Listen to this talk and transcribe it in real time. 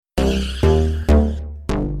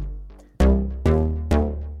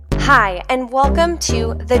Hi, and welcome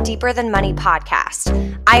to the Deeper Than Money podcast.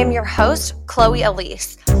 I am your host, Chloe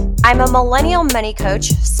Elise. I'm a millennial money coach,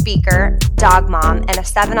 speaker, dog mom, and a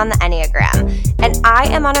 7 on the Enneagram, and I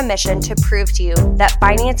am on a mission to prove to you that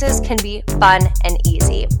finances can be fun and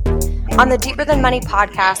easy. On the Deeper Than Money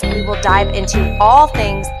podcast, we will dive into all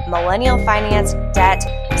things millennial finance, debt,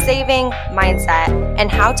 saving, mindset, and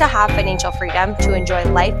how to have financial freedom to enjoy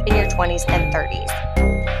life in your 20s and 30s.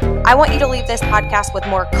 I want you to leave this podcast with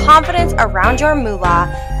more confidence around your moolah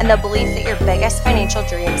and the belief that your biggest financial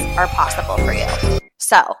dreams are possible for you.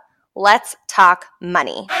 So, let's talk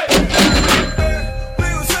money.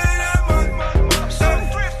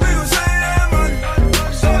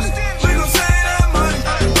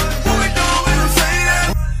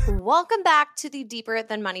 Welcome back to the Deeper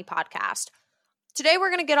Than Money podcast. Today, we're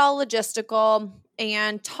going to get all logistical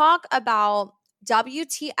and talk about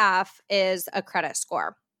WTF is a credit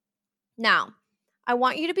score. Now, I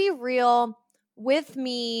want you to be real with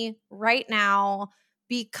me right now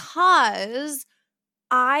because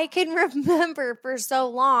I can remember for so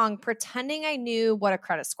long pretending I knew what a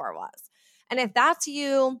credit score was. And if that's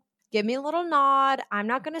you, give me a little nod. I'm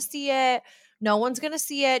not going to see it. No one's going to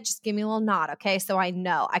see it. Just give me a little nod, okay? So I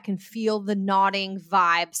know. I can feel the nodding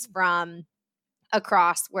vibes from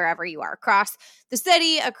across wherever you are, across the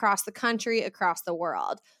city, across the country, across the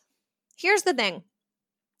world. Here's the thing.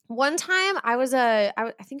 One time I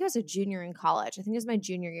think I was a junior in college. I think it was my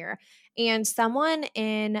junior year. And someone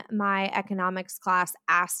in my economics class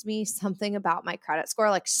asked me something about my credit score,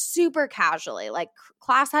 like super casually, like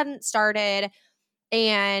class hadn't started.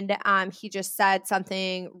 And he just said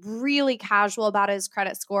something really casual about his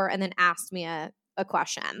credit score and then asked me a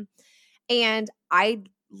question. And I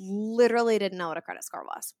literally didn't know what a credit score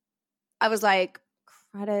was. I was like,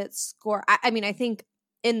 credit score? I mean, I think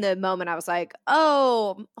in the moment, I was like,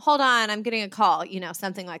 oh, hold on, I'm getting a call,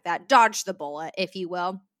 something like that. Dodge the bullet, if you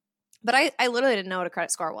will. But I literally didn't know what a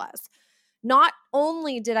credit score was. Not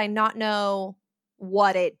only did I not know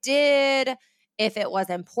what it did, if it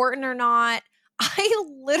was important or not, I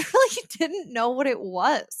literally didn't know what it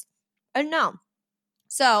was. I don't know.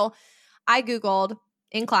 So I Googled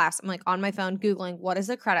in class, I'm like on my phone Googling, what is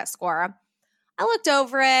a credit score? I looked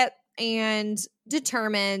over it and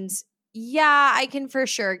determined yeah, I can for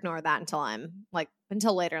sure ignore that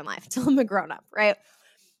until later in life, until I'm a grown up, right?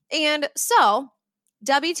 And so,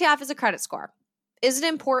 WTF is a credit score. Is it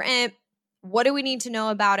important? What do we need to know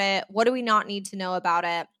about it? What do we not need to know about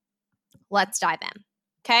it? Let's dive in,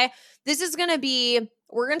 okay?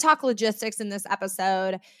 We're going to talk logistics in this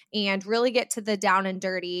episode and really get to the down and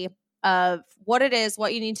dirty of what it is,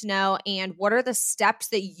 what you need to know, and what are the steps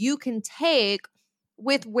that you can take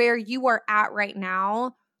with where you are at right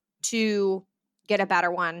now to get a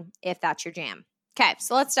better one if that's your jam. Okay,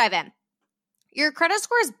 so let's dive in. Your credit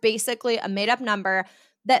score is basically a made-up number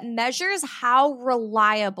that measures how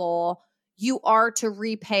reliable you are to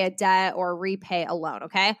repay a debt or repay a loan,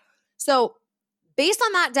 okay? So based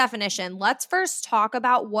on that definition, let's first talk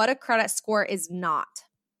about what a credit score is not,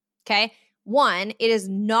 okay? One, it is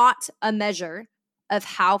not a measure of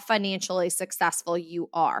how financially successful you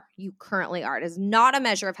currently are. It is not a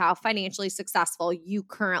measure of how financially successful you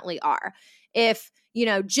currently are. If,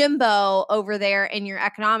 Jimbo over there in your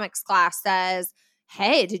economics class says,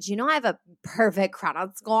 hey, did you know I have a perfect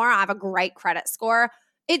credit score? I have a great credit score.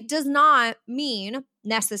 It does not mean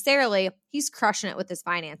necessarily he's crushing it with his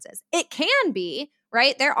finances. It can be,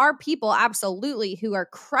 right? There are people absolutely who are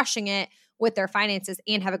crushing it with their finances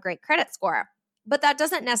and have a great credit score. But that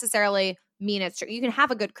doesn't necessarily mean it's true. You can have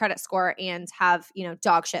a good credit score and have,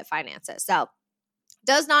 dog shit finances. So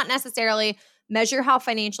does not necessarily measure how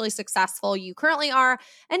financially successful you currently are.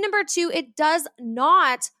 And number two, it does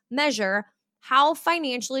not measure how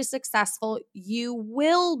financially successful you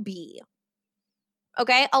will be.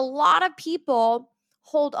 Okay? A lot of people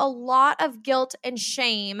hold a lot of guilt and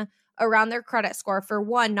shame around their credit score for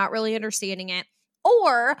one, not really understanding it,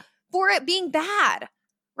 or for it being bad,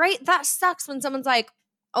 right? That sucks when someone's like,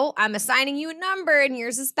 oh, I'm assigning you a number and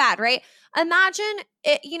yours is bad, right? Imagine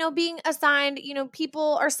it, being assigned,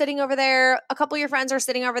 people are sitting over there, a couple of your friends are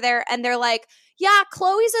sitting over there and they're like, yeah,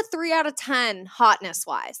 Chloe's a 3 out of 10 hotness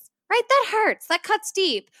wise, right? That hurts. That cuts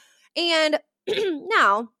deep. And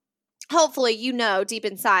now, hopefully, deep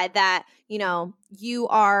inside that, you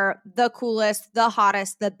are the coolest, the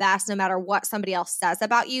hottest, the best, no matter what somebody else says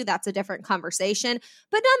about you. That's a different conversation.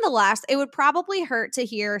 But nonetheless, it would probably hurt to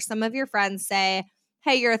hear some of your friends say,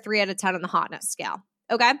 hey, you're a 3 out of 10 on the hotness scale,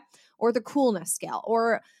 okay? Or the coolness scale,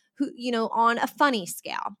 or on a funny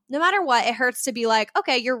scale. No matter what, it hurts to be like,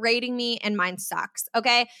 okay, you're rating me and mine sucks,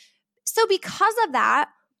 okay? So because of that,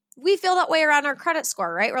 we feel that way around our credit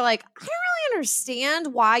score, right? We're like, I don't really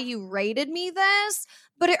understand why you rated me this,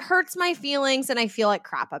 but it hurts my feelings and I feel like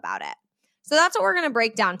crap about it. So that's what we're going to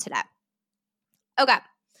break down today. Okay.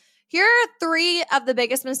 Here are 3 of the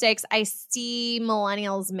biggest mistakes I see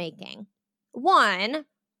millennials making. 1,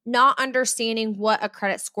 not understanding what a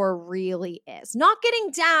credit score really is, not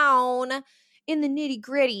getting down in the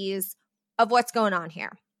nitty-gritties of what's going on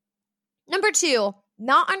here. Number 2,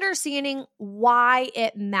 not understanding why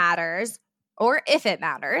it matters or if it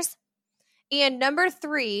matters. And number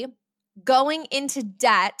 3, going into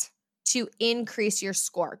debt to increase your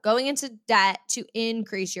score, going into debt to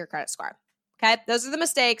increase your credit score. Okay, those are the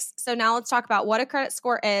mistakes. So now let's talk about what a credit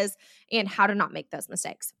score is and how to not make those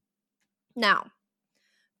mistakes. Now,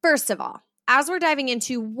 first of all, as we're diving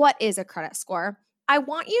into what is a credit score, I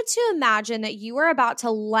want you to imagine that you are about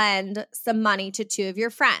to lend some money to 2 of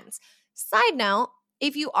your friends. Side note,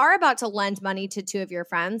 if you are about to lend money to 2 of your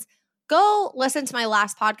friends, go listen to my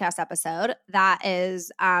last podcast episode. That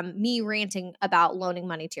is me ranting about loaning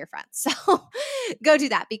money to your friends. So go do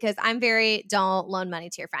that because I'm don't loan money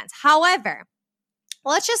to your friends. However,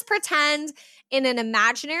 let's just pretend in an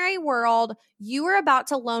imaginary world, you are about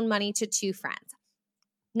to loan money to 2 friends.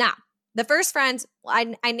 Now, the first friends,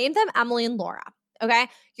 I named them Emily and Laura, okay?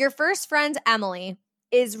 Your first friend, Emily,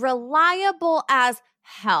 is reliable as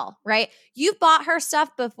hell, right? You've bought her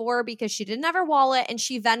stuff before because she didn't have her wallet and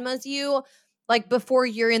she Venmos you like before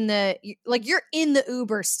you're in the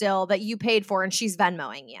Uber still that you paid for and she's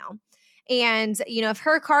Venmoing you. And, if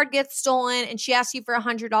her card gets stolen and she asks you for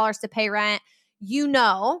 $100 to pay rent, you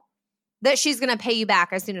know that she's going to pay you back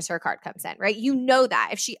as soon as her card comes in, right? You know that.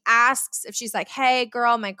 If she's like, hey,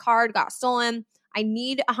 girl, my card got stolen. I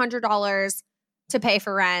need $100 to pay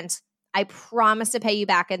for rent. I promise to pay you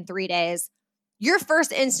back in 3 days. Your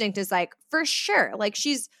first instinct is like, for sure. Like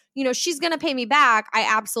she's going to pay me back. I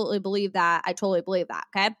absolutely believe that. I totally believe that.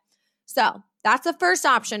 Okay. So that's the first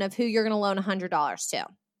option of who you're going to loan $100 to.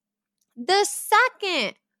 The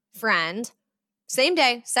second friend, same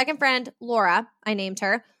day, second friend, Laura, I named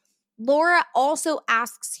her. Laura also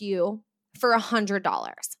asks you for $100.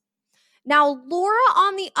 Now, Laura,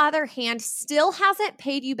 on the other hand, still hasn't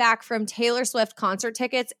paid you back from Taylor Swift concert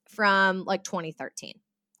tickets from like 2013.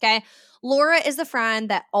 Okay. Laura is the friend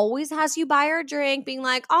that always has you buy her a drink, being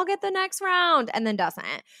like, I'll get the next round, and then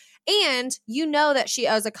doesn't. And you know that she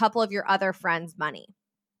owes a couple of your other friends money.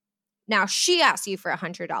 Now, she asks you for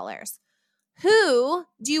 $100. Who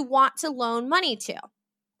do you want to loan money to?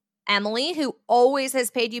 Emily, who always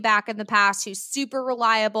has paid you back in the past, who's super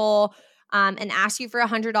reliable, and asks you for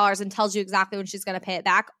 $100 and tells you exactly when she's going to pay it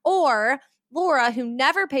back, or Laura, who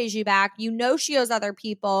never pays you back, she owes other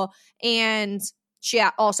people, and she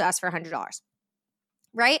also asks for $100,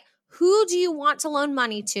 right? Who do you want to loan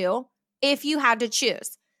money to if you had to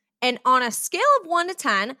choose? And on a scale of 1 to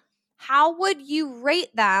 10, how would you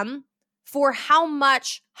rate them for how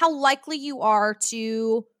likely you are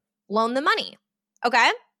to loan the money?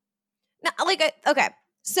 Okay? Now, okay,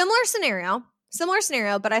 similar scenario,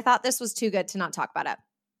 but I thought this was too good to not talk about it.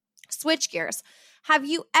 Switch gears. Have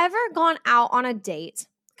you ever gone out on a date?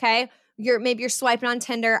 Okay. Maybe you're swiping on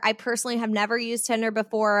Tinder. I personally have never used Tinder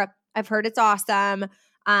before. I've heard it's awesome.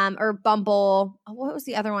 Or Bumble. What was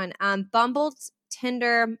the other one? Bumble,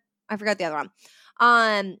 Tinder. I forgot the other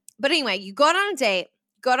one. But anyway, you go out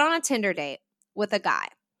on a Tinder date with a guy.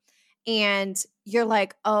 And you're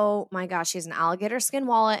like, oh my gosh, he has an alligator skin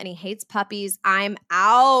wallet and he hates puppies. I'm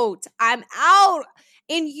out.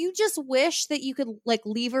 And you just wish that you could like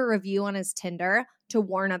leave a review on his Tinder to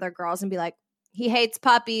warn other girls and be like, he hates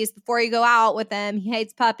puppies. Before you go out with him, he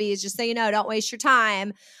hates puppies. Just so you know, don't waste your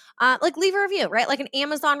time. Leave a review, right? Like an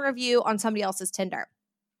Amazon review on somebody else's Tinder.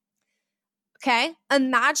 Okay.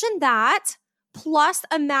 Imagine that. Plus,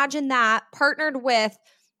 imagine that partnered with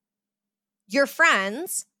your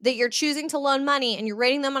friends that you're choosing to loan money and you're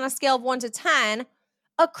rating them on a scale of 1 to 10,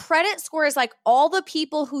 a credit score is like all the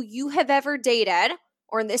people who you have ever dated,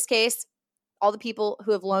 or in this case, all the people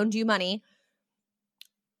who have loaned you money,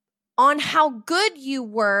 on how good you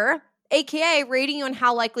were, aka rating you on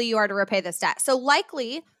how likely you are to repay this debt. So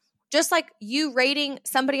likely, just like you rating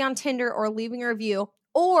somebody on Tinder or leaving a review,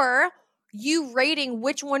 or you rating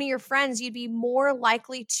which one of your friends you'd be more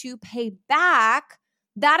likely to pay back,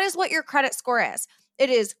 that is what your credit score is. It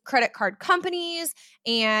is credit card companies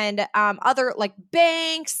and other like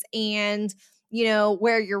banks and,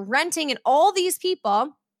 where you're renting and all these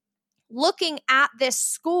people looking at this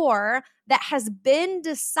score that has been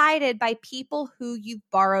decided by people who you've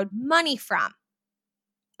borrowed money from.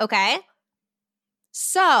 Okay?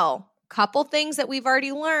 So, couple things that we've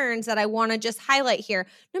already learned that I want to just highlight here.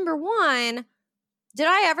 Number 1, Did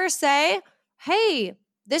I ever say, hey,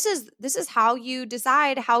 this is how you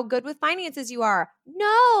decide how good with finances you are?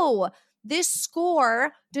 No. This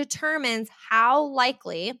score determines how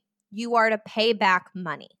likely you are to pay back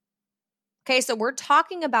money. Okay, so we're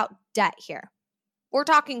talking about debt here. We're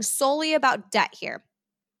talking solely about debt here.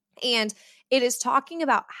 And it is talking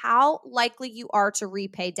about how likely you are to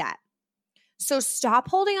repay debt. So stop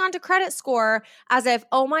holding on to credit score as if,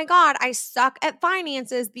 oh my God, I suck at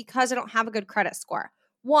finances because I don't have a good credit score.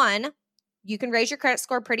 One, you can raise your credit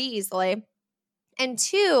score pretty easily. And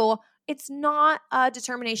two, it's not a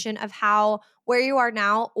determination of where you are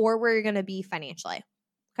now or where you're going to be financially.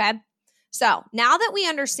 Okay. So now that we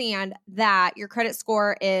understand that your credit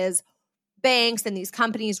score is banks and these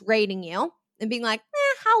companies rating you and being like,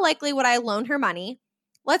 how likely would I loan her money?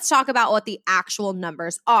 Let's talk about what the actual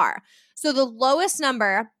numbers are. So the lowest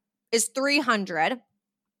number is 300,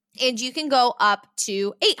 and you can go up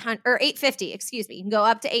to 850, excuse me. You can go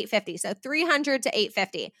up to 850. So 300 to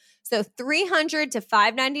 850. So 300 to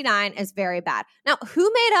 599 is very bad. Now,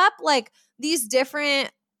 who made up like these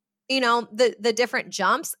different, the different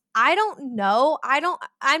jumps? I don't know.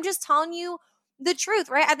 I'm just telling you the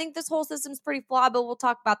truth, right? I think this whole system's pretty flawed, but we'll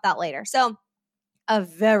talk about that later. So a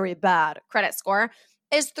very bad credit score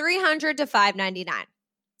is 300 to 599.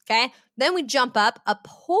 Okay. Then we jump up. A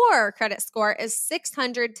poor credit score is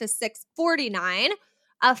 600 to 649.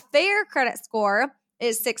 A fair credit score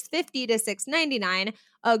is 650 to 699.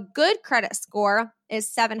 A good credit score is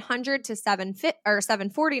 700 to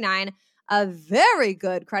 749. A very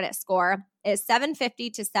good credit score is 750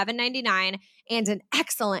 to 799. And an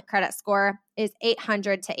excellent credit score is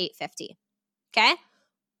 800 to 850. Okay.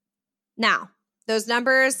 Now, those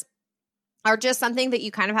numbers are just something that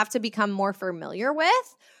you kind of have to become more familiar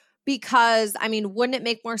with. Because, wouldn't it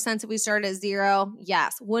make more sense if we started at 0?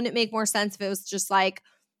 Yes. Wouldn't it make more sense if it was just like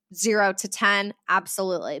 0 to 10?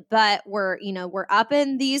 Absolutely. But we're up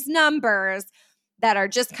in these numbers that are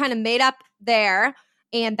just kind of made up there.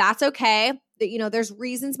 And that's okay. There's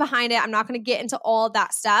reasons behind it. I'm not going to get into all of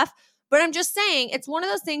that stuff. But I'm just saying it's one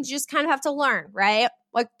of those things you just kind of have to learn, right?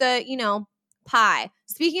 Like pi.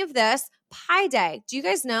 Speaking of this, Pi Day. Do you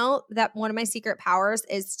guys know that one of my secret powers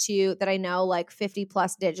is that I know like 50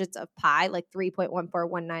 plus digits of pi, like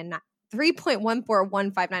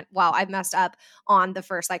 3.14159. Wow, I messed up on the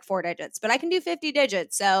first like 4 digits, but I can do 50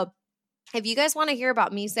 digits. So if you guys want to hear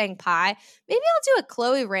about me saying pi, maybe I'll do a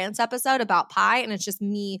Chloe Rants episode about pi, and it's just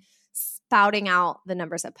me spouting out the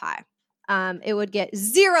numbers of pi. It would get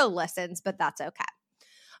 0 listens, but that's okay.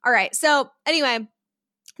 All right. So anyway,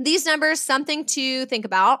 these numbers, something to think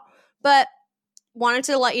about. But wanted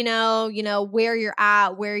to let you know, where you're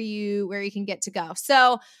at, where you can get to go.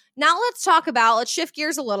 So now let's shift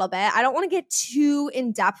gears a little bit. I don't want to get too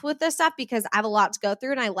in depth with this stuff because I have a lot to go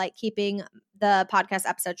through and I like keeping the podcast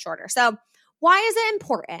episode shorter. So why is it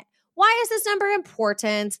important? Why is this number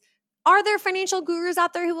important? Are there financial gurus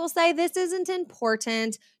out there who will say this isn't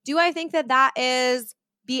important? Do I think that is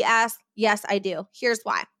BS? Yes, I do. Here's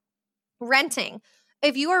why. Renting.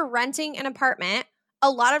 If you are renting an apartment, a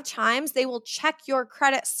lot of times they will check your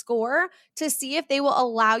credit score to see if they will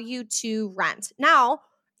allow you to rent. Now,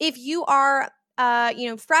 if you are,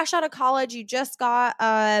 fresh out of college, you just got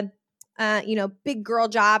a big girl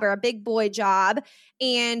job or a big boy job,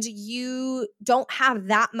 and you don't have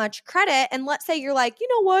that much credit. And let's say you're like, you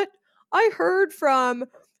know what? I heard from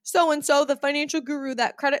so-and-so, the financial guru,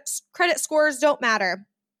 that credit scores don't matter.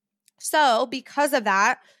 So because of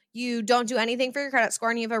that, you don't do anything for your credit score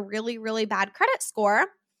and you have a really, really bad credit score.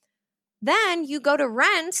 Then you go to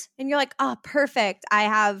rent and you're like, oh, perfect. I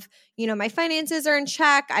have, my finances are in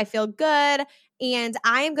check. I feel good. And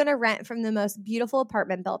I am going to rent from the most beautiful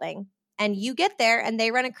apartment building. And you get there and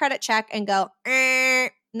they run a credit check and go,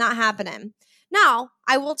 not happening. Now,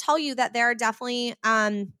 I will tell you that there are definitely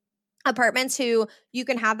apartments who you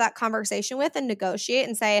can have that conversation with and negotiate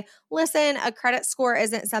and say, listen, a credit score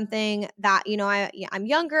isn't something that, I'm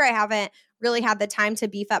younger. I haven't really had the time to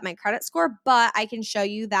beef up my credit score, but I can show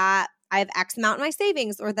you that I have X amount in my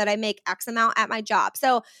savings or that I make X amount at my job.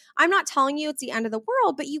 So I'm not telling you it's the end of the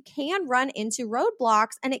world, but you can run into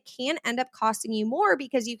roadblocks and it can end up costing you more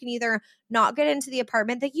because you can either not get into the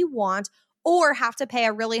apartment that you want or have to pay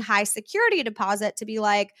a really high security deposit to be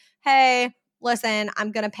like, hey, listen,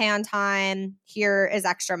 I'm going to pay on time. Here is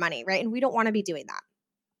extra money, right? And we don't want to be doing that.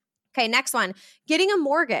 Okay, next one, getting a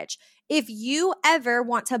mortgage. If you ever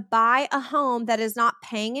want to buy a home that is not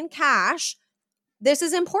paying in cash, this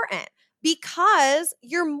is important because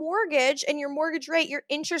your mortgage and your mortgage rate, your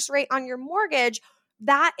interest rate on your mortgage,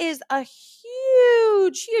 that is a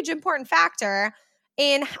huge, huge important factor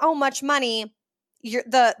in how much money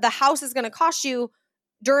the house is going to cost you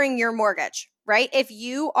during your mortgage, right? If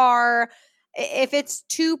it's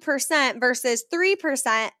 2% versus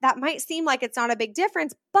 3%, that might seem like it's not a big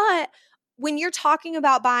difference. But when you're talking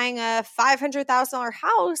about buying a $500,000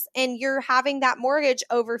 house and you're having that mortgage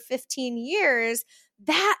over 15 years,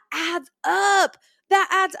 that adds up. That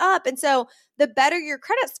adds up. And so the better your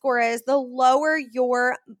credit score is, the lower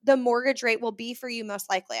the mortgage rate will be for you most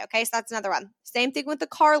likely. Okay. So that's another one. Same thing with the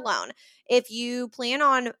car loan. If you plan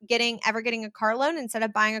on getting a car loan instead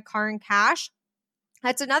of buying a car in cash,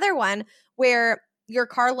 that's another one where your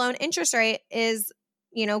car loan interest rate is,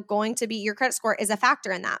 going to be, your credit score is a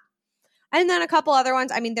factor in that. And then a couple other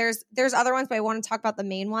ones. I mean, there's other ones, but I want to talk about the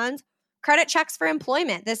main ones. Credit checks for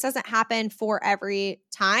employment. This doesn't happen for every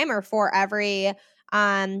time or for every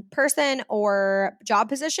person or job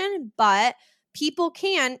position, but people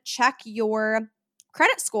can check your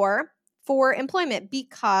credit score for employment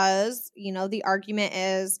because, the argument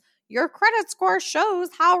is your credit score shows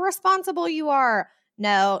how responsible you are.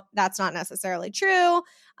 No, that's not necessarily true.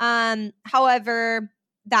 However,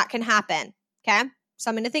 that can happen. Okay.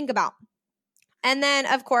 Something to think about. And then,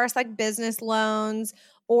 of course, like business loans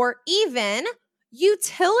or even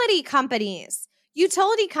utility companies.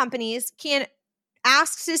 Utility companies can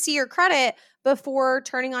ask to see your credit before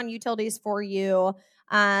turning on utilities for you.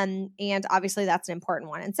 And obviously, that's an important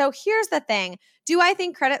one. And so here's the thing. Do I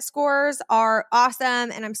think credit scores are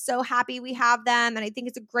awesome? And I'm so happy we have them. And I think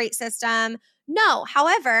it's a great system. No.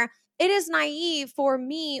 However, it is naive for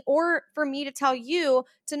me to tell you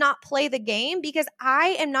to not play the game, because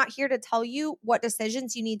I am not here to tell you what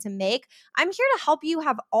decisions you need to make. I'm here to help you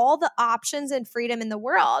have all the options and freedom in the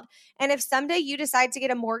world. And if someday you decide to get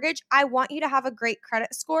a mortgage, I want you to have a great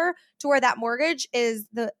credit score to where that mortgage is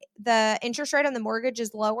the interest rate on the mortgage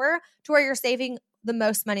is lower, to where you're saving the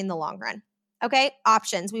most money in the long run. Okay,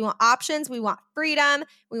 options. We want options. We want freedom.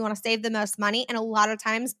 We want to save the most money. And a lot of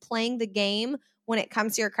times playing the game when it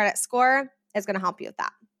comes to your credit score is going to help you with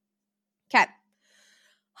that. Okay.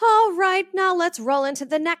 All right, now let's roll into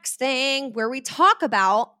the next thing where we talk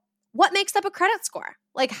about what makes up a credit score.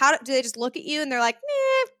 Like, how do they just look at you and they're like,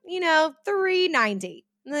 390.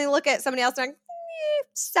 And they look at somebody else and they're like,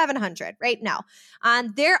 700, right? No.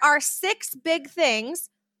 There are 6 big things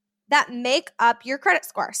that make up your credit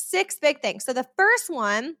score. 6 big things. So the first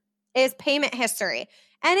one is payment history.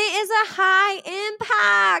 And it is a high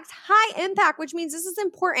impact, which means this is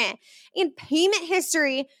important. And payment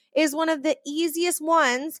history is one of the easiest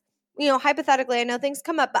ones. Hypothetically, I know things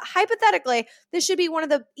come up, but hypothetically, this should be one of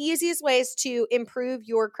the easiest ways to improve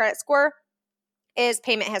your credit score is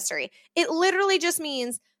payment history. It literally just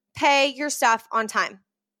means pay your stuff on time.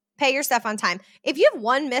 Pay your stuff on time. If you have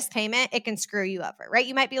one missed payment, it can screw you over, right?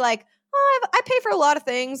 You might be like, I pay for a lot of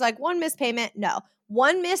things, like one missed payment. No,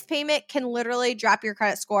 one missed payment can literally drop your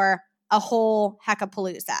credit score a whole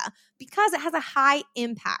heckapalooza because it has a high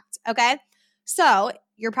impact, okay? So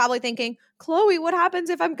you're probably thinking, Chloe, what happens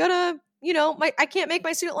if I'm gonna, I can't make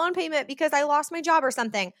my student loan payment because I lost my job or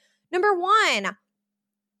something? Number one,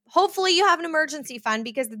 hopefully you have an emergency fund,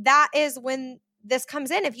 because that is when this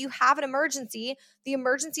comes in. If you have an emergency, the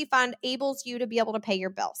emergency fund enables you to be able to pay your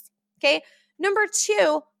bills, okay? Number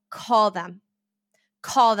 2, call them.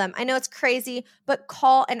 Call them. I know it's crazy, but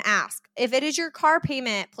call and ask. If it is your car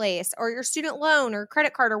payment place or your student loan or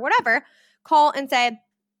credit card or whatever, call and say,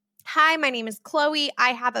 hi, my name is Chloe. I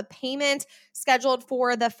have a payment scheduled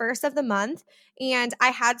for the 1st of the month, and I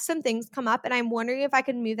had some things come up, and I'm wondering if I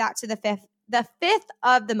could move that to the 5th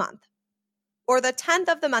of the month or the 10th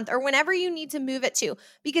of the month, or whenever you need to move it to.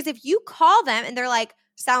 Because if you call them and they're like,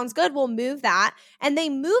 sounds good, we'll move that, and they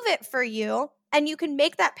move it for you, and you can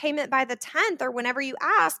make that payment by the 10th or whenever you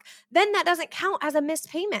ask, then that doesn't count as a missed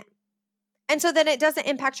payment. And so then it doesn't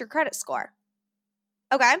impact your credit score.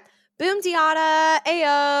 Okay? Boom, diada,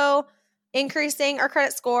 ayo, increasing our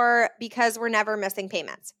credit score because we're never missing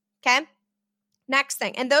payments. Okay? Next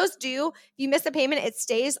thing. And those do, if you miss a payment, it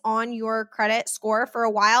stays on your credit score for a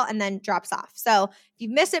while and then drops off. So if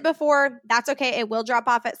you've missed it before, that's okay. It will drop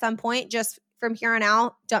off at some point. Just from here on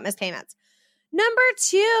out, don't miss payments. Number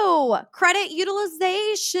 2, credit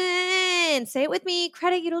utilization. Say it with me,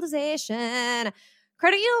 credit utilization.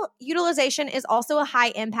 Credit utilization is also a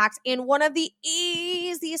high impact and one of the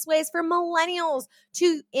easiest ways for millennials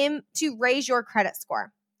to raise your credit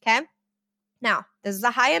score, okay? Now, this is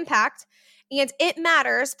a high impact, and it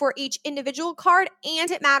matters for each individual card, and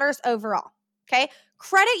it matters overall, okay?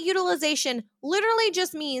 Credit utilization literally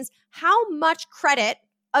just means how much credit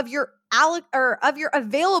of your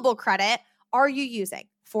available credit are you using?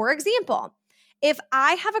 For example, If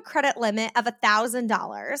I have a credit limit of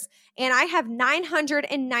 $1,000 and I have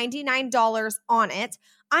 $999 on it,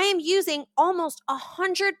 I am using almost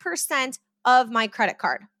 100% of my credit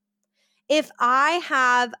card. If I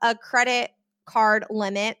have a credit card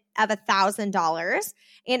limit of $1,000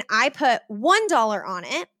 and I put $1 on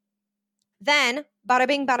it, then bada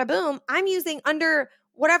bing, bada boom, I'm using under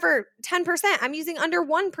whatever 10%. I'm using under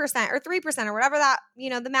 1% or 3% or whatever that,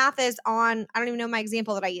 the math is on. I don't even know my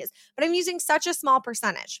example that I use, but I'm using such a small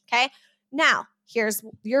percentage. Okay. Now, here's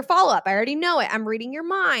your follow-up. I already know it. I'm reading your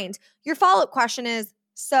mind. Your follow-up question is,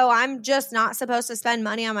 so I'm just not supposed to spend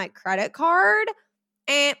money on my credit card?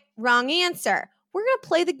 Wrong answer. We're going to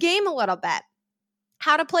play the game a little bit.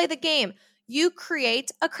 How to play the game. You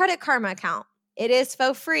create a Credit Karma account. It is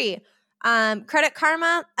for free. Credit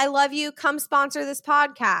Karma, I love you. Come sponsor this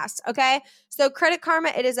podcast. Okay. So Credit Karma,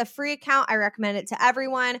 it is a free account. I recommend it to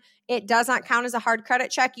everyone. It does not count as a hard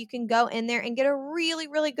credit check. You can go in there and get a really,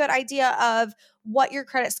 really good idea of what your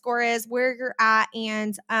credit score is, where you're at,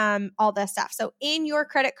 and all this stuff. So in your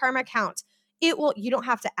Credit Karma account, you don't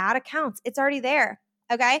have to add accounts. It's already there.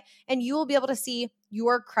 Okay. And you will be able to see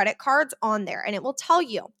your credit cards on there, and it will tell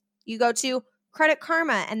you. You go to Credit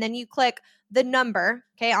Karma and then you click the number.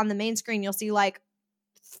 Okay. On the main screen, you'll see like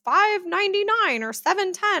 599 or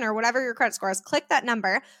 710 or whatever your credit score is. Click that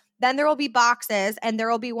number. Then there will be boxes, and there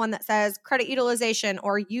will be one that says credit utilization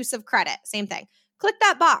or use of credit. Same thing. Click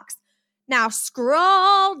that box. Now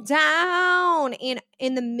scroll down in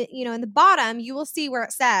the bottom, you will see where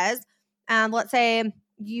it says, let's say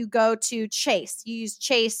you go to Chase. You use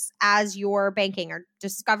Chase as your banking or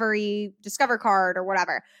Discover card or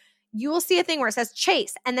whatever. You will see a thing where it says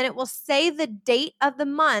Chase, and then it will say the date of the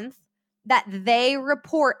month that they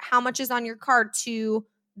report how much is on your card to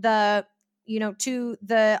the, to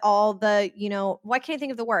the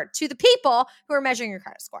people who are measuring your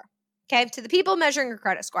credit score. Okay. To the people measuring your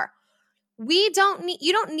credit score. You don't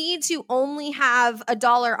need to only have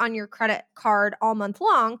 $1 on your credit card all month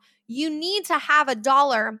long. You need to have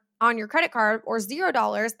 $1 on your credit card or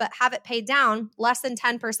 $0, but have it paid down less than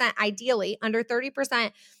 10%, ideally. Under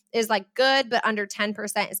 30% is like good, but under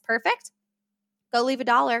 10% is perfect. Go leave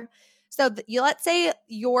 $1. So let's say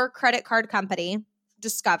your credit card company,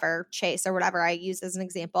 Discover, Chase, or whatever I use as an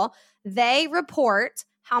example, they report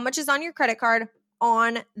how much is on your credit card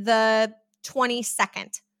on the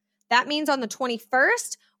 22nd. That means on the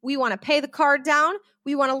 21st, we want to pay the card down.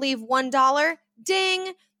 We want to leave $1.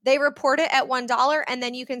 Ding. They report it at $1, and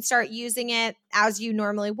then you can start using it as you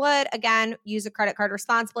normally would. Again, use a credit card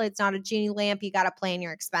responsibly. It's not a genie lamp. You got to plan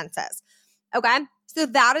your expenses. Okay. So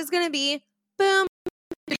that is going to be boom.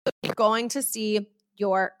 You're going to see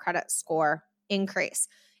your credit score increase.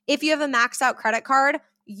 If you have a maxed out credit card,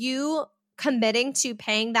 you committing to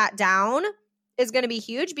paying that down is going to be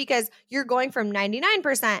huge, because you're going from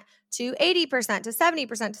 99% to 80% to 70%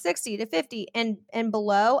 to 60% to 50% and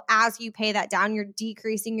below. As you pay that down, you're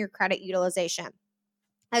decreasing your credit utilization.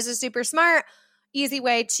 That's a super smart, easy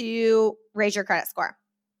way to raise your credit score.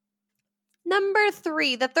 Number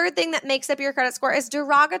 3, the third thing that makes up your credit score is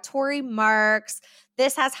derogatory marks.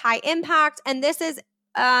 This has high impact, and this is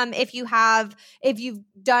if you've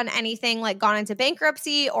done anything like gone into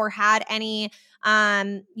bankruptcy or had any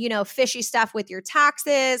fishy stuff with your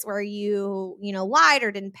taxes where you lied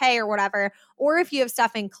or didn't pay or whatever, or if you have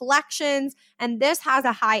stuff in collections, and this has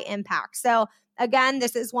a high impact. So again,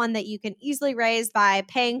 this is one that you can easily raise by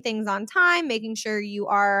paying things on time, making sure you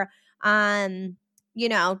are,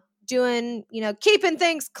 doing, keeping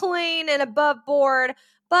things clean and above board.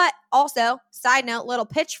 But also, side note, little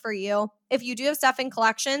pitch for you. If you do have stuff in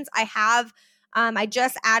collections, I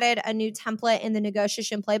just added a new template in the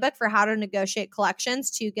negotiation playbook for how to negotiate collections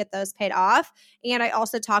to get those paid off. And I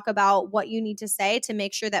also talk about what you need to say to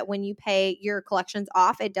make sure that when you pay your collections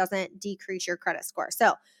off, it doesn't decrease your credit score.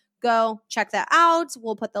 So go check that out.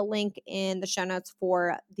 We'll put the link in the show notes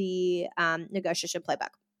for the negotiation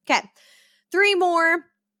playbook. Okay, 3 more.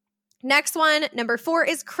 Next one, number 4,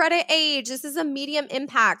 is credit age. This is a medium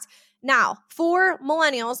impact. Now, for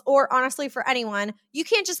millennials, or honestly for anyone, you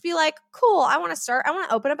can't just be like, cool, I want to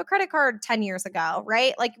open up a credit card 10 years ago,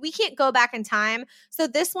 right? Like, we can't go back in time. So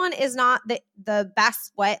this one is not the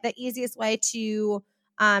best way, the easiest way to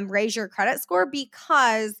raise your credit score,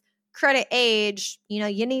 because credit age,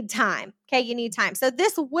 you need time. Okay, you need time. So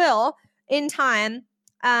this will, in time,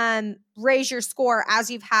 raise your score as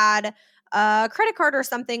you've had a credit card or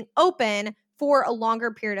something open for a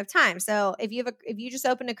longer period of time. So if you just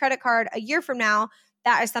opened a credit card a year from now,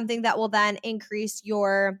 that is something that will then increase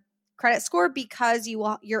your credit score, because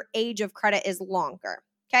your age of credit is longer.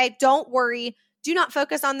 Okay, don't worry. Do not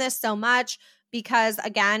focus on this so much. because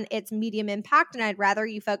again, it's medium impact and I'd rather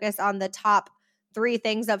you focus on the top 3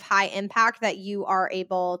 things of high impact that you are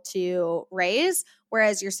able to raise,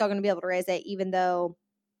 whereas you're still going to be able to raise it even though,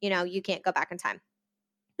 you can't go back in time.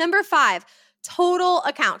 Number 5, total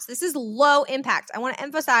accounts. This is low impact. I want to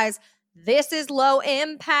emphasize this is low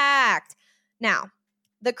impact. Now,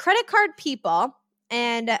 the credit card people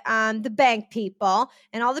and the bank people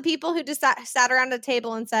and all the people who just sat around a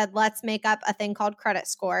table and said, let's make up a thing called credit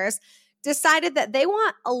scores, decided that they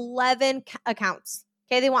want 11 accounts.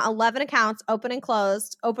 Okay, they want 11 accounts, open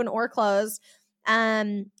or closed,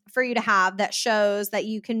 for you to have that shows that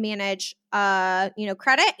you can manage,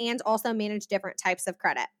 credit and also manage different types of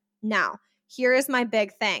credit. Now, here is my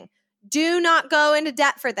big thing. Do not go into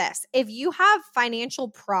debt for this. If you have financial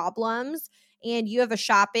problems and you have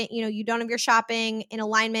you don't have your shopping in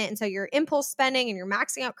alignment, and so you're impulse spending and you're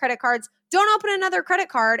maxing out credit cards, don't open another credit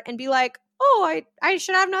card and be like, oh, I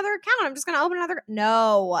should have another account. I'm just going to open another.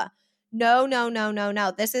 No.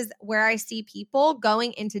 This is where I see people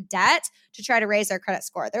going into debt to try to raise their credit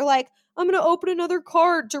score. They're like, I'm going to open another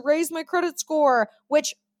card to raise my credit score,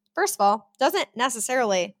 which first of all, doesn't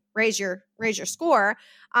necessarily raise your score.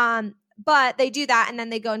 But they do that and then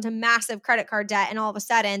they go into massive credit card debt and all of a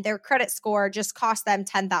sudden their credit score just cost them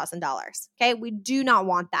 $10,000. Okay. We do not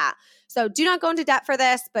want that. So do not go into debt for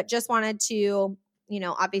this, but just wanted to,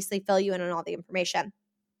 obviously fill you in on all the information.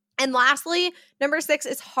 And lastly, number 6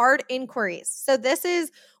 is hard inquiries. So this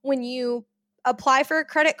is when you apply for a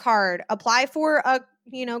credit card, apply for a,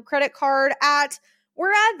 credit card at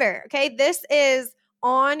wherever. Okay. This is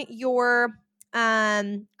on your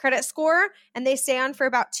credit score and they stay on for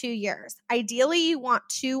about 2 years. Ideally, you want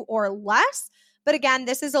 2 or less. But again,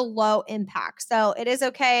 this is a low impact. So it is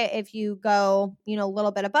okay if you go, a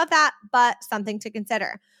little bit above that, but something to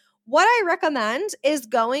consider. What I recommend is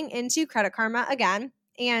going into Credit Karma again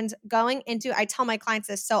and I tell my clients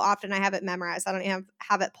this so often, I have it memorized. I don't even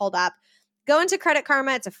have it pulled up. Go into Credit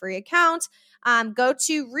Karma. It's a free account. Go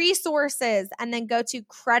to resources and then go to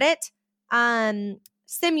credit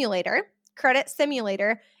simulator.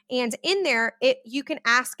 And in there, you can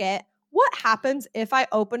ask it, what happens if I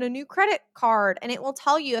open a new credit card? And it will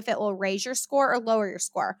tell you if it will raise your score or lower your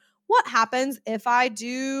score. What happens if I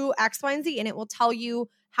do X, Y, and Z? And it will tell you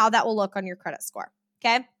how that will look on your credit score.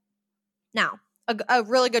 Okay. Now, a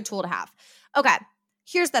really good tool to have. Okay.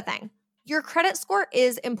 Here's the thing. Your credit score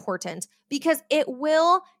is important because it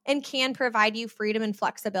will and can provide you freedom and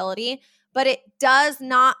flexibility, but it does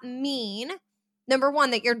not mean, number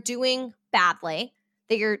 1, that you're doing badly,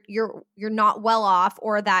 that you're not well off,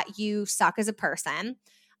 or that you suck as a person,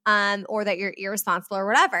 or that you're irresponsible or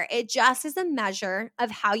whatever. It just is a measure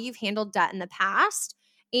of how you've handled debt in the past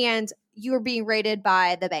and you're being rated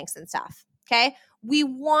by the banks and stuff. Okay. We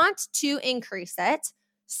want to increase it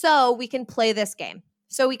so we can play this game.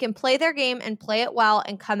 So we can play their game and play it well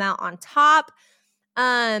and come out on top.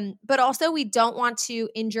 But also we don't want to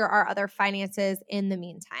injure our other finances in the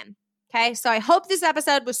meantime. Okay, so I hope this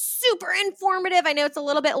episode was super informative. I know it's a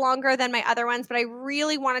little bit longer than my other ones, but I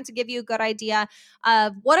really wanted to give you a good idea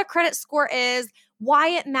of what a credit score is, why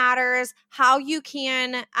it matters, how you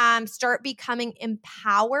can start becoming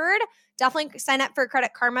empowered. Definitely sign up for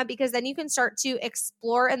Credit Karma because then you can start to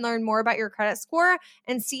explore and learn more about your credit score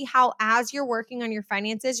and see how, as you're working on your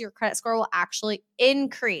finances, your credit score will actually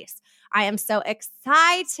increase. I am so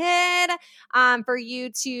excited for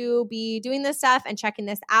you to be doing this stuff and checking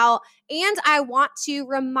this out. And I want to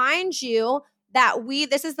remind you that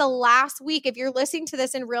this is the last week, if you're listening to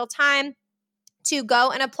this in real time, to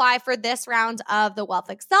go and apply for this round of the Wealth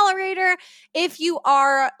Accelerator. If you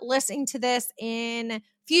are listening to this in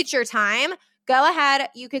future time, go ahead.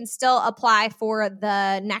 You can still apply for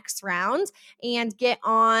the next round and get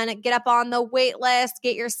up on the wait list,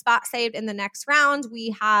 get your spot saved in the next round.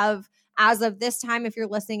 We have, as of this time, if you're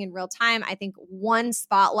listening in real time, I think 1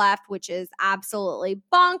 spot left, which is absolutely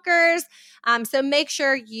bonkers. So make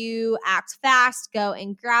sure you act fast, go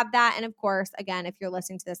and grab that. And of course, again, if you're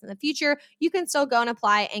listening to this in the future, you can still go and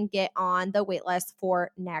apply and get on the wait list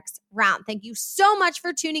for next round. Thank you so much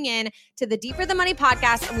for tuning in to the Deeper the Money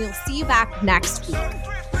podcast, and we will see you back next week.